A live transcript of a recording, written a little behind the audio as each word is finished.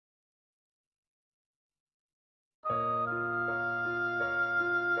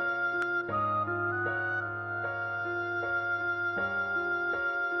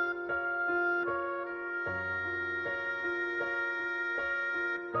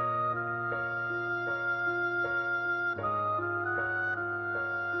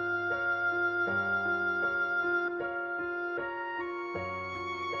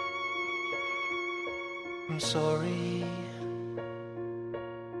I'm sorry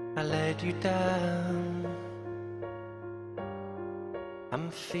I let you down.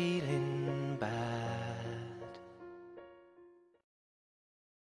 I'm feeling bad.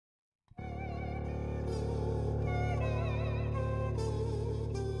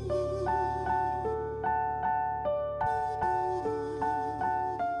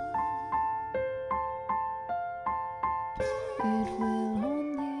 It will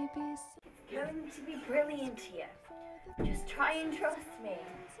only be It's going to be brilliant here. Just try and trust me.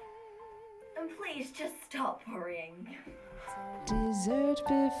 And please just stop worrying. dessert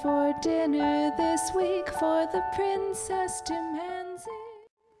before dinner this week for the Princess Timanzi.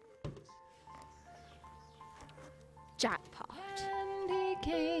 Jackpot. Candy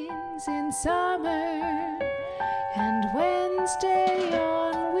canes in summer and Wednesday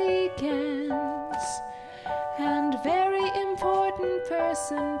on weekends, and very important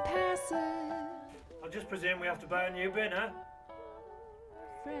person passes. I just presume we have to buy a new bin, huh?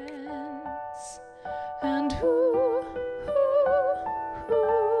 Friends and who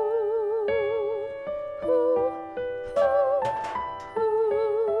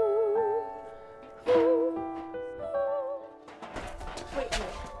Wait a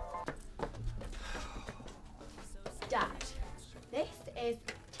minute. Dad, this is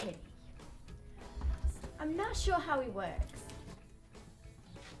Timmy. I'm not sure how he works.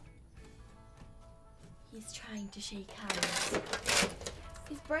 He's trying to shake hands.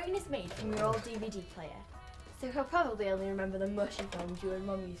 His brain is made from your old DVD player, so he'll probably only remember the mushy films you and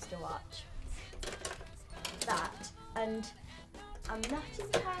Mum used to watch. That, and I'm not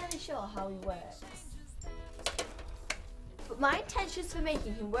entirely sure how he works. But my intention's for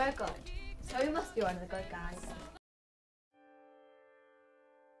making him work good, so he must be one of the good guys.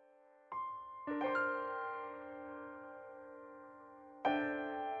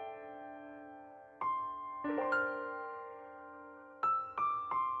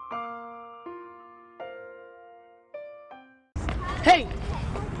 Hey!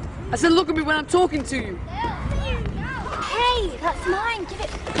 I said look at me when I'm talking to you. Hey, that's mine. Give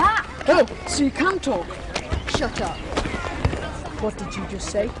it back. Oh, so you can talk. Shut up. What did you just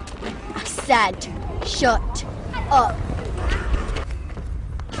say? I said, shut up.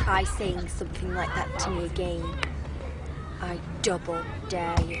 Try saying something like that to me again. I double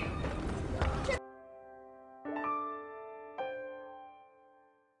dare you.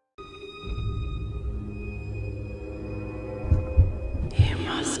 You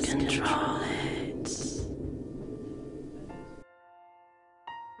must control it.